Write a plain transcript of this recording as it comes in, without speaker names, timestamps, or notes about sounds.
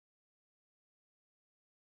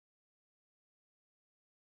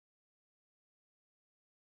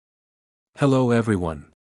Hello everyone.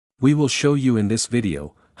 We will show you in this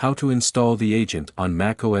video how to install the agent on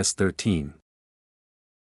macOS 13.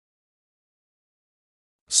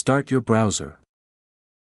 Start your browser.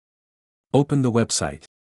 Open the website.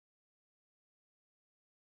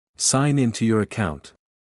 Sign into your account.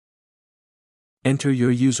 Enter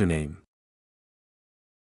your username.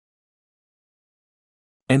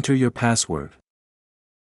 Enter your password.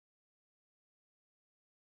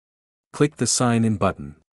 Click the Sign In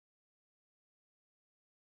button.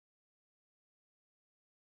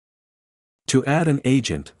 To add an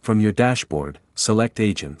agent from your dashboard, select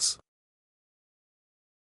Agents.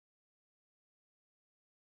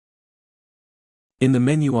 In the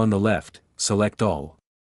menu on the left, select All.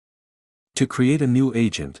 To create a new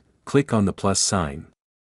agent, click on the plus sign.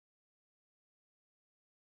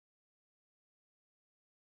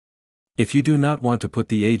 If you do not want to put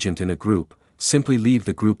the agent in a group, simply leave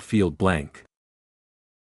the group field blank.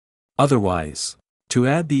 Otherwise, to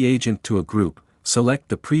add the agent to a group, select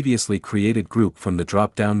the previously created group from the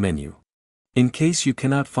drop-down menu. In case you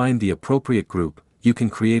cannot find the appropriate group, you can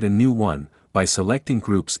create a new one by selecting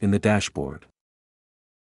Groups in the dashboard.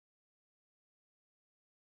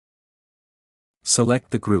 Select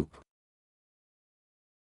the group.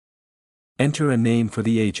 Enter a name for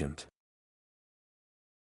the agent.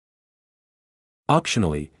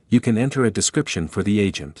 Optionally, you can enter a description for the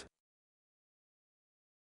agent.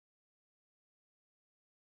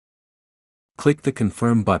 Click the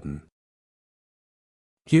Confirm button.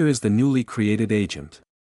 Here is the newly created agent.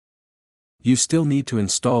 You still need to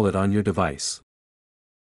install it on your device.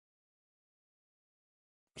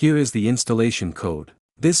 Here is the installation code.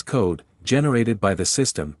 This code, generated by the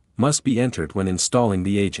system, must be entered when installing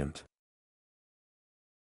the agent.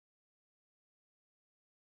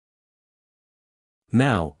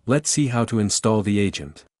 Now, let's see how to install the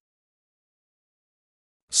agent.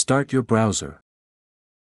 Start your browser.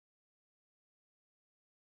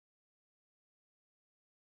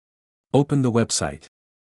 Open the website.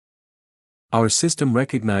 Our system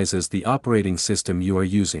recognizes the operating system you are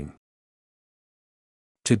using.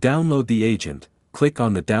 To download the agent, click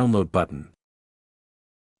on the Download button.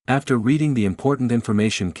 After reading the important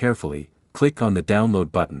information carefully, click on the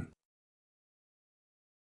Download button.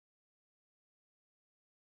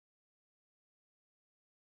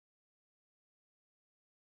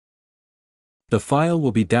 The file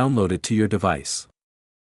will be downloaded to your device.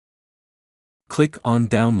 Click on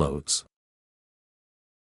Downloads.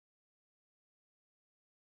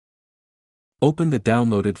 Open the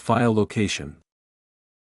downloaded file location.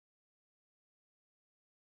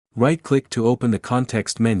 Right-click to open the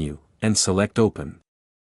context menu, and select Open.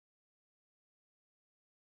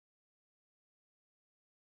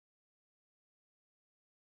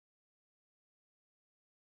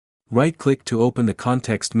 Right-click to open the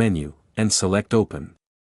context menu, and select Open.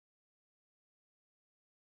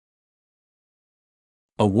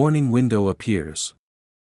 A warning window appears.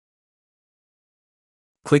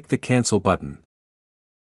 Click the Cancel button.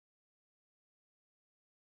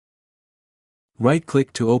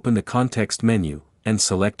 Right-click to open the context menu, and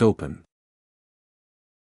select Open.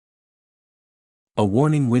 A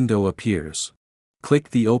warning window appears.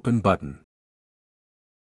 Click the Open button.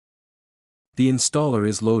 The installer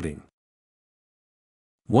is loading.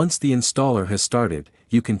 Once the installer has started,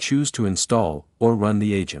 you can choose to install or run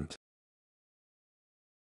the agent.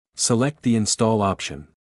 Select the Install option.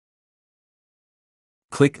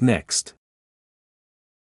 Click Next.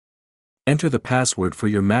 Enter the password for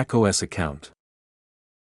your macOS account.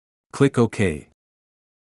 Click OK.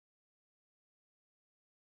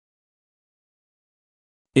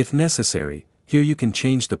 If necessary, here you can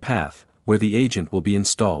change the path where the agent will be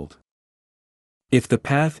installed. If the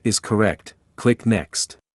path is correct, click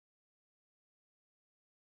Next.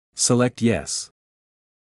 Select Yes.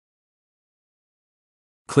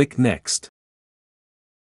 Click Next.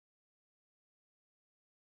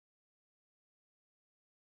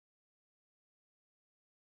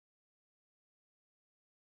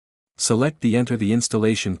 Select the Enter the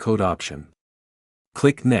installation code option.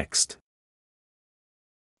 Click Next.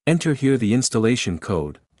 Enter here the installation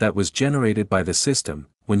code that was generated by the system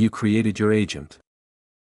when you created your agent.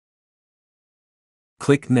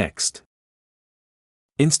 Click Next.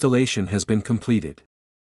 Installation has been completed.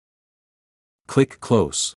 Click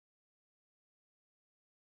Close.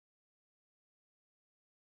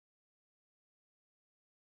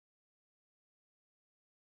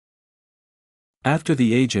 After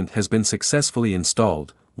the agent has been successfully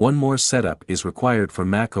installed, one more setup is required for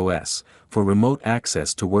macOS for remote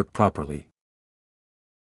access to work properly.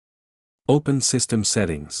 Open System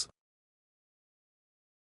Settings.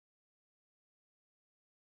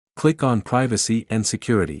 Click on Privacy and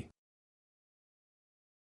Security.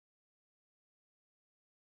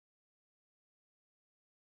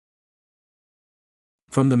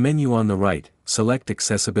 From the menu on the right, select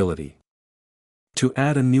Accessibility. To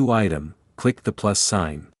add a new item, click the plus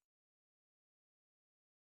sign.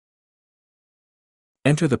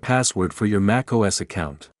 Enter the password for your macOS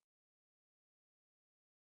account.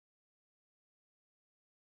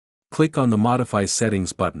 Click on the Modify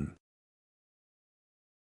Settings button.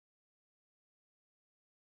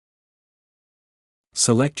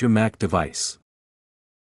 Select your Mac device.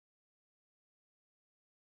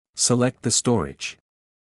 Select the storage.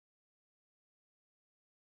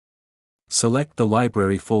 Select the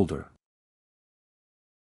library folder.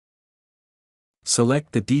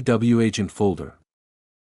 Select the DWAgent folder.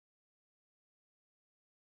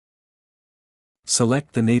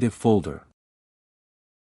 Select the native folder.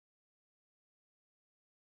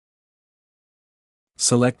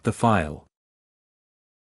 Select the file.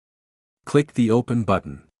 Click the Open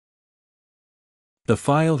button. The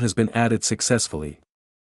file has been added successfully.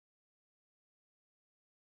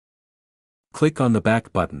 Click on the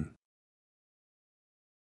Back button.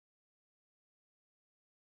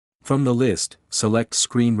 From the list, select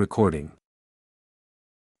Screen Recording.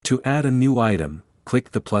 To add a new item,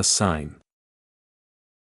 click the plus sign.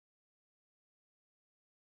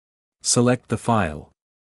 Select the file.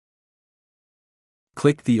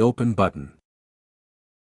 Click the Open button.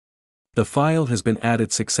 The file has been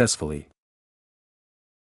added successfully.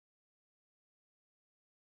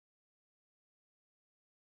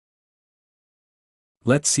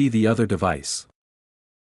 Let's see the other device.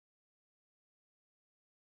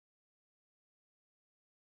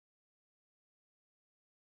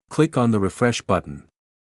 Click on the Refresh button.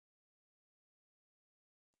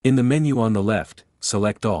 In the menu on the left,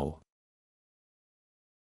 select All.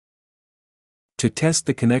 To test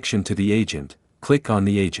the connection to the agent, click on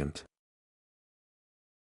the agent.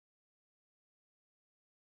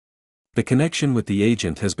 The connection with the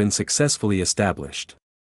agent has been successfully established.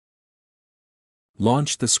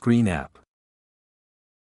 Launch the Screen app.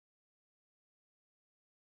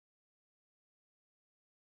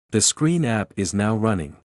 The Screen app is now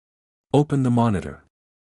running. Open the monitor.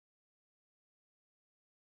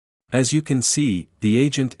 As you can see, the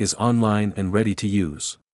agent is online and ready to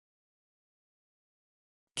use.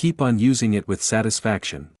 Keep on using it with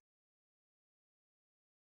satisfaction.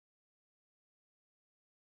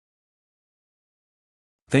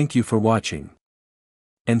 Thank you for watching.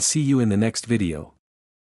 And see you in the next video.